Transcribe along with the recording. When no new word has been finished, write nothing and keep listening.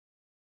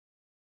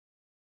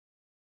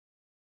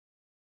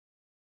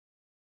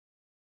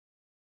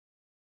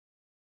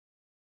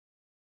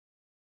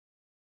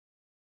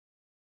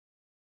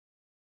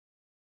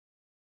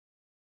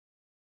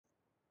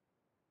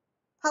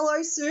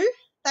Hello, Sue.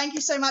 Thank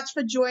you so much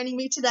for joining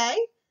me today.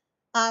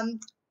 I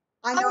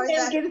know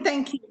Megan,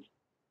 thank you.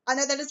 I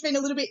know that it's been a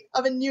little bit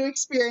of a new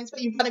experience,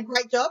 but you've done a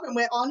great job and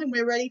we're on and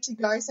we're ready to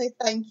go, so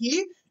thank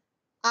you.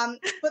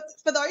 But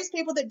for those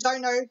people that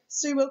don't know,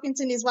 Sue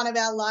Wilkinson is one of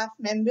our life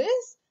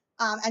members,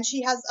 and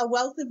she has a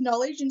wealth of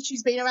knowledge and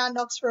she's been around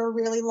Knox for a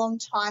really long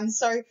time.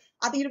 So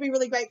I think it'll be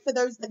really great for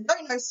those that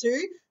don't know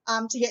Sue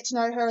to get to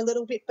know her a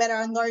little bit better,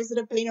 and those that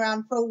have been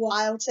around for a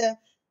while to,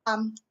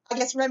 I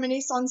guess,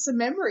 reminisce on some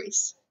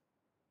memories.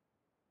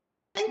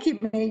 Thank you,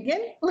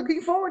 Megan.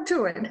 Looking forward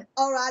to it.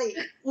 Alrighty,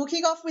 we'll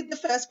kick off with the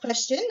first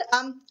question. Tell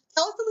us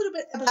a little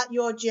bit about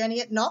your journey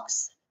at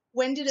Knox.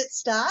 When did it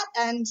start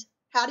and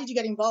how did you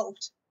get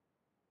involved?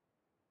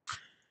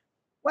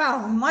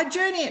 Well, my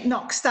journey at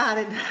Knox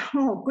started,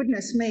 oh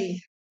goodness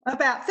me,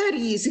 about 30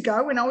 years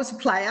ago when I was a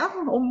player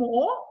or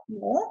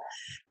more.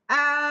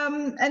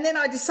 And then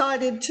I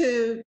decided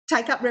to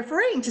take up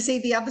refereeing to see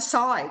the other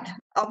side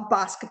of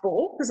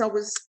basketball because I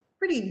was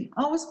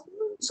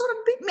sort of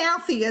a bit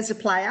mouthy as a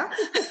player.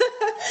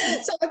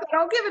 So I thought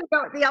I'll give it a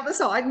go at the other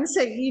side and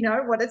see,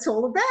 what it's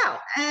all about.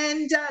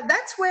 And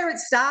that's where it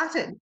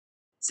started.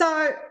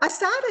 So I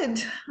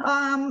started,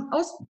 I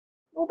was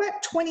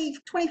about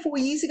 24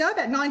 years ago,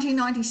 about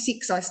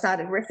 1996, I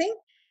started reffing.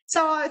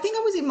 So I think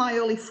I was in my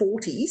early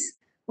 40s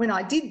when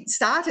I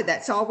started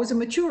that. So I was a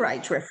mature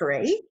age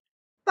referee.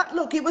 But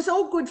look, it was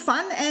all good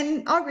fun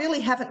and I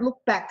really haven't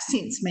looked back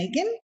since,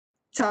 Megan.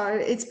 So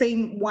it's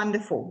been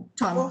wonderful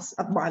time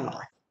of my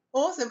life.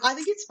 Awesome. I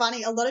think it's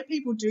funny. A lot of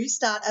people do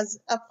start as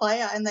a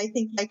player and they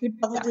think they could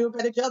probably do a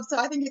better job. So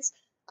I think it's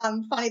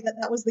funny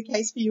that was the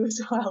case for you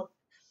as well.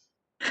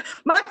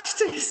 Much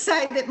to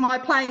say that my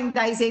playing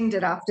days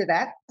ended after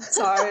that.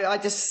 So I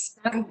just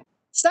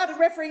started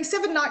refereeing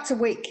 7 nights a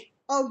week.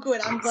 Oh,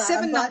 good. I'm glad.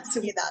 7 I'm glad nights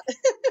to hear that.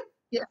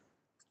 Yeah.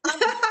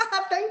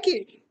 Thank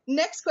you.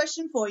 Next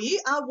question for you.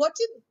 What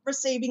did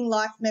receiving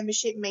life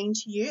membership mean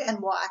to you and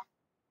why?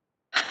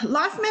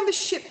 Life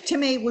membership to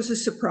me was a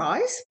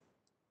surprise.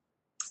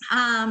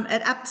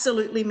 It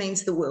absolutely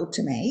means the world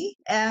to me.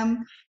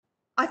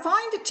 I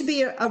find it to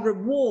be a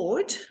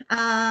reward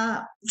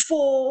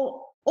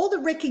for all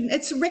the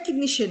it's a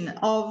recognition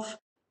of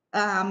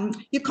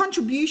your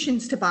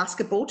contributions to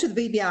basketball, to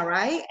the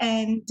VBRA,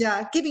 and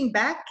giving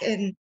back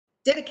and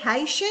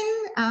dedication,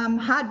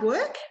 hard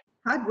work.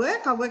 I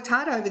worked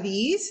hard over the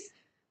years.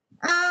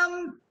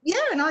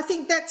 And I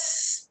think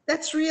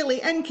that's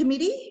really, and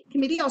committee.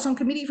 I was on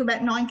committee for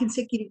about 9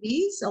 consecutive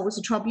years. I was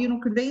a tribunal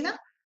convener.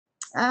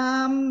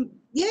 And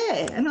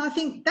I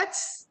think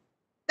that's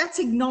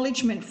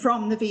acknowledgement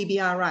from the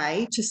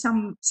VBRA to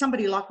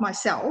somebody like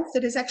myself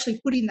that has actually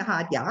put in the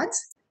hard yards.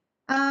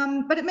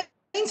 But it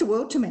means the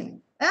world to me.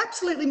 It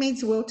absolutely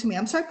means the world to me.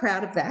 I'm so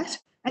proud of that.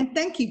 And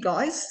thank you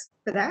guys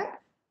for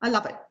that. I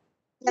love it.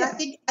 Yeah.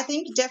 I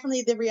think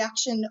definitely the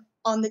reaction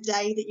on the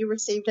day that you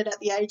received it at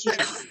the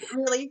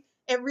AGM,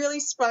 it really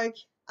spoke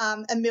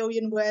a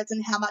million words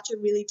and how much it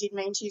really did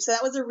mean to you. So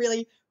that was a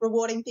really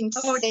rewarding thing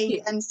to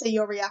see and see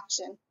your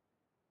reaction.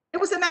 It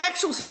was an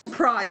actual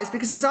surprise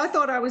because I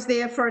thought I was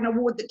there for an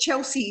award that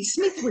Chelsea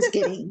Smith was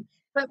getting.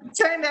 But it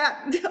turned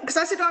out, because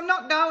I said, I'm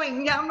not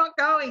going.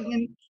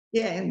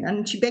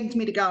 And she begged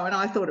me to go, and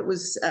I thought it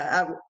was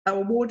an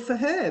award for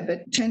her, but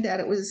it turned out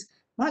it was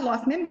my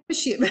life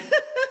membership. Yeah,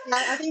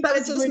 I think but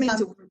that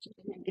was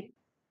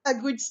a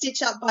good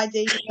stitch up by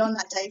DB on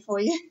that day for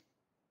you.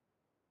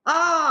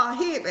 Oh,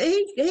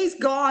 he's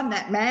gone,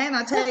 that man,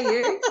 I tell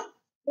you.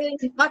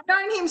 I've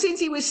known him since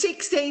he was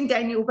 16,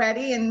 Daniel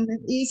Batty, and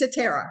he's a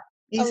terror.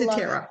 I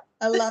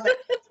love it.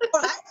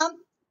 All right.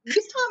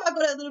 This time I've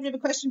got a little bit of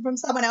a question from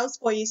someone else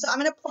for you, so I'm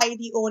going to play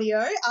the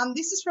audio.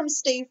 This is from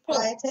Steve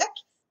Piatek,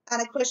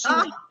 and a question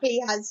that he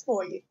has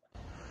for you.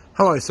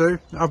 Hello, Sue.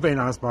 I've been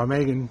asked by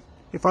Megan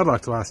if I'd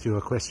like to ask you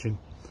a question.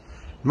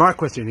 My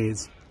question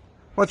is,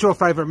 what's your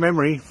favourite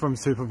memory from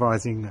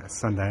supervising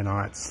Sunday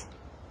nights?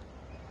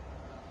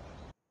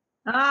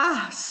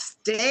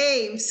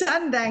 Steve,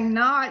 Sunday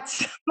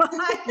nights. My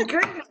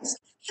goodness.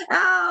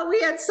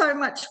 We had so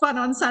much fun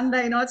on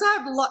Sunday nights. I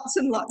have lots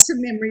and lots of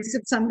memories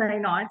of Sunday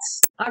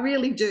nights. I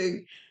really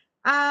do.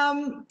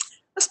 I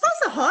suppose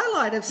the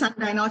highlight of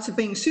Sunday nights of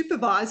being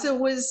supervisor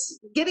was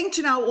getting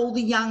to know all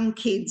the young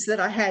kids that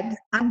I had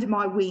under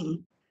my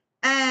wing.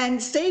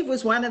 And Steve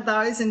was one of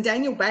those, and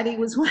Daniel Batty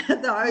was one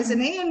of those,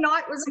 and Ian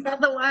Knight was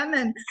another one.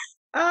 And,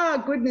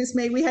 goodness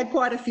me, we had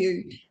quite a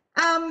few.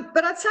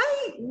 But I'd say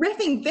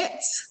reffing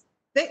vets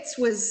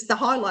was the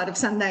highlight of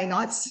Sunday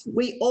nights.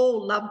 We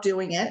all loved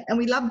doing it, and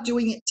we loved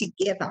doing it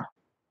together,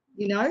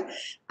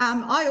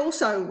 I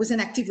also was an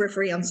active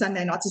referee on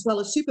Sunday nights as well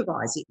as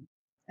supervising.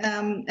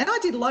 And I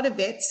did a lot of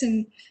vets,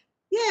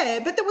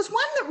 but there was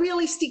one that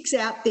really sticks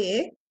out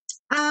there.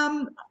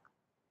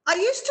 I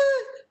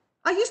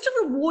used to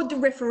reward the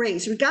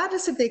referees,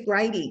 regardless of their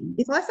grading.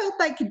 If I felt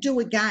they could do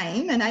a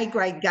game, an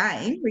A-grade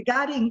game,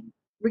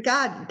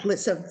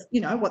 regardless of,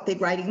 what their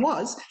grading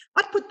was,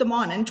 I'd put them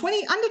on. And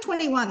under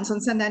 21s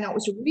on Sunday night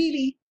was a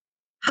really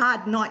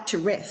hard night to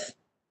ref.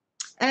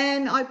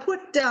 And I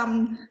put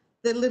the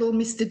little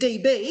Mr.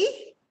 DB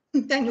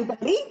Daniel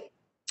Bailey,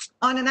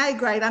 on an A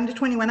grade, under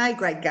 21 A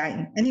grade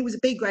game, and he was a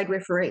B grade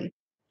referee.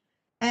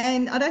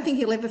 And I don't think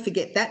he'll ever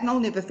forget that, and I'll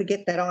never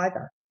forget that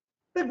either.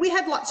 But we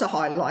had lots of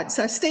highlights.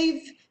 So,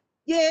 Steve,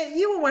 yeah,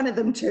 you were one of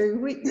them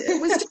too.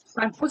 It was just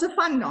fun. It was a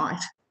fun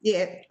night.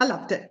 Yeah, I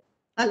loved it.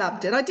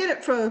 I did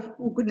it for,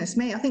 oh, goodness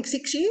me, I think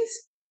 6 years.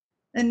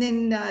 And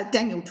then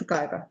Daniel took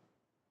over.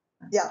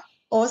 Yeah,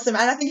 awesome.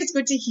 And I think it's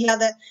good to hear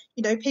that,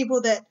 you know,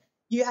 people that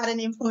you had an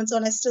influence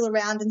on are still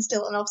around and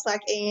still at Knox,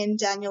 like Ian,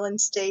 Daniel and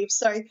Steve.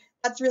 So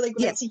that's really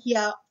great to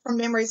hear from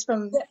memories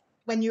from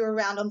when you were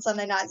around on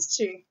Sunday nights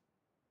too.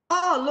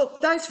 Oh,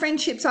 look, those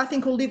friendships I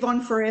think will live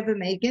on forever,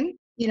 Megan.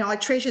 You know, I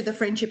treasure the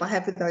friendship I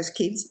have with those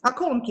kids. I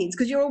call them kids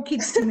because you're all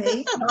kids to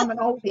me. I'm an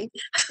oldie.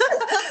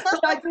 But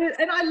I do,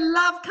 and I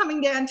love coming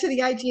down to the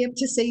AGM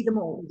to see them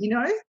all, you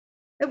know.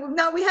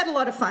 No, we had a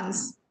lot of fun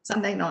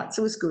Sunday nights.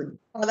 It was good.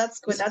 Oh, that's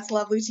good. That's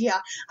lovely to hear.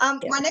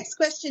 My next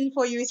question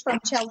for you is from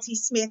Chelsea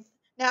Smith.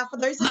 Now, for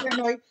those who don't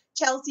know,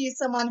 Chelsea is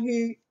someone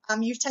who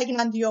you've taken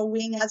under your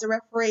wing as a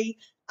referee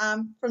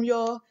from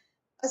your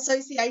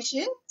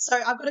association. So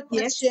I've got a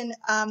question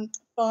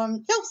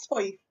from Chelsea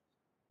for you.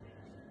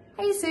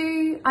 Hey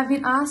Sue, I've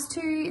been asked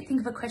to think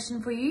of a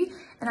question for you,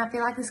 and I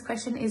feel like this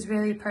question is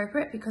really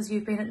appropriate because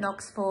you've been at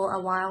Knox for a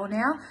while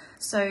now,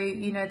 so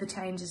you know the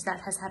changes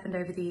that has happened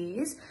over the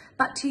years.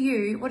 But to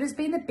you, what has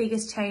been the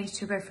biggest change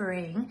to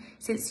refereeing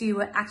since you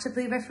were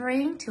actively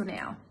refereeing till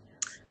now?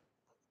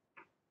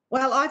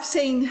 Well, I've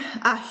seen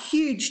a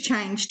huge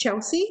change,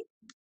 Chelsea.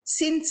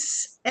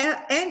 Since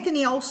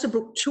Anthony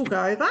Olsterbrook took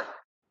over,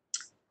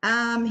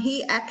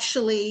 he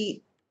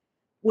actually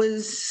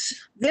was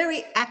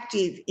very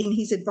active in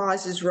his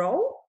advisor's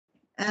role.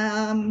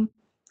 And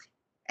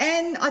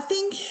I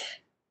think,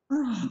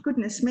 oh,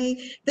 goodness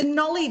me, the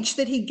knowledge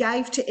that he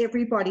gave to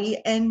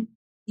everybody, and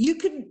you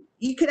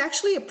could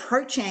actually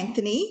approach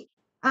Anthony.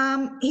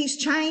 He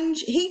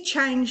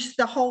changed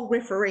the whole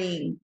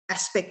refereeing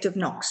aspect of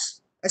Knox,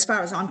 as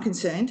far as I'm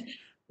concerned,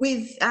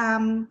 with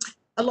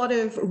a lot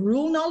of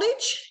rule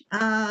knowledge,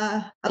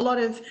 a lot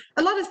of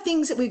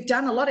things that we've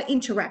done, a lot of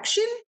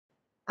interaction.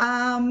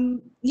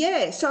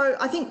 So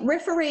I think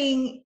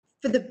refereeing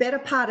for the better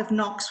part of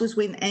Knox was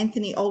when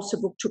Anthony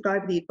Olsterbrook took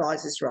over the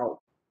advisor's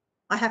role,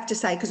 I have to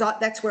say, because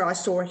that's where I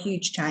saw a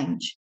huge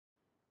change.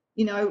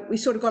 You know, we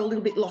sort of got a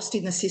little bit lost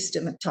in the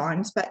system at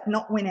times, but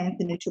not when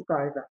Anthony took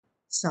over.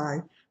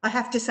 So I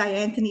have to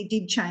say Anthony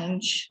did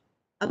change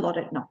a lot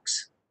at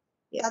Knox.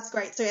 Yeah. That's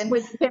great. So, and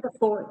we're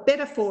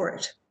better for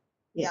it.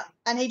 Yeah,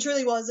 and he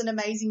truly was an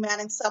amazing man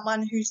and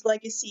someone whose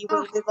legacy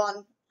will live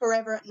on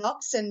forever at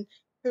Knox, and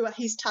who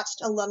he's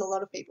touched a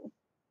lot of people.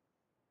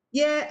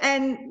 Yeah,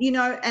 and you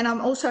know, and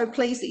I'm also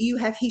pleased that you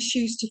have his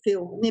shoes to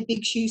fill. They're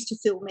big shoes to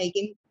fill,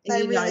 Megan.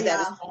 They really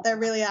are. They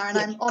really are, and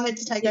I'm honoured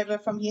to take over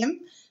from him.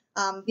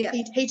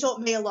 He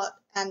taught me a lot,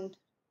 and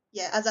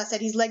yeah, as I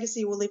said, his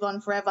legacy will live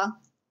on forever.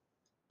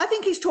 I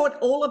think he's taught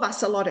all of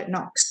us a lot at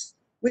Knox.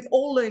 We've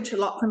all learned a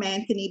lot from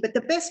Anthony, but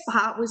the best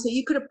part was that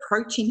you could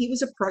approach him. He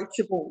was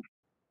approachable.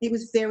 He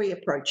was very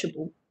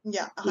approachable.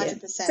 Yeah,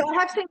 100%. So I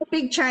have seen a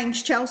big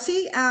change,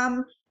 Chelsea,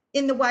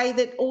 in the way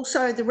that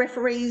also the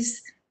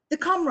referees, the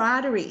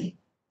camaraderie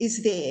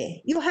is there.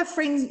 You'll have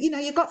friends, you know,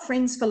 you've got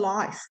friends for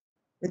life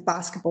with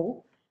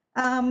basketball.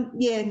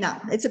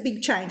 It's a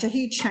big change, a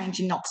huge change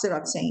in Knox that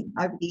I've seen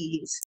over the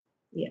years.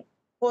 Yeah.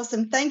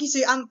 Awesome. Thank you,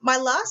 Sue. My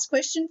last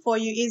question for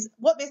you is,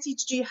 what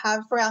message do you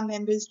have for our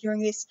members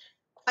during this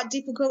quite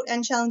difficult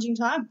and challenging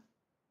time?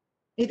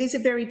 It is a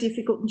very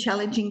difficult and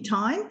challenging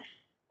time.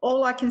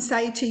 All I can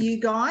say to you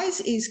guys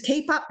is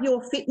keep up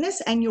your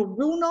fitness and your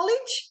rule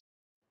knowledge,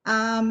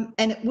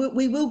 and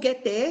we will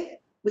get there.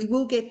 We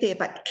will get there,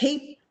 but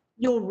keep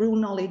your rule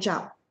knowledge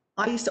up.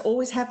 I used to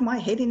always have my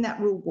head in that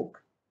rule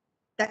book.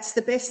 That's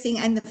the best thing,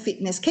 and the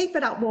fitness. Keep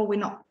it up while we're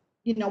not,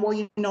 while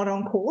you're not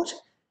on court.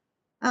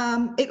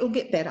 It'll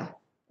get better.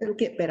 It'll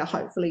get better,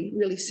 hopefully,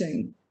 really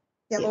soon.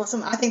 Yeah,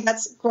 awesome. I think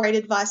that's great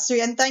advice, Sue.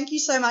 And thank you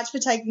so much for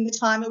taking the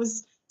time. It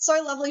was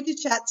so lovely to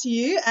chat to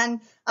you and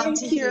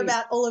to hear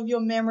about all of your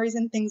memories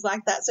and things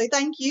like that. So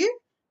thank you.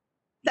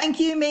 Thank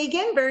you,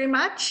 Megan, very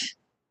much.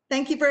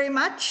 Thank you very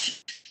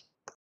much.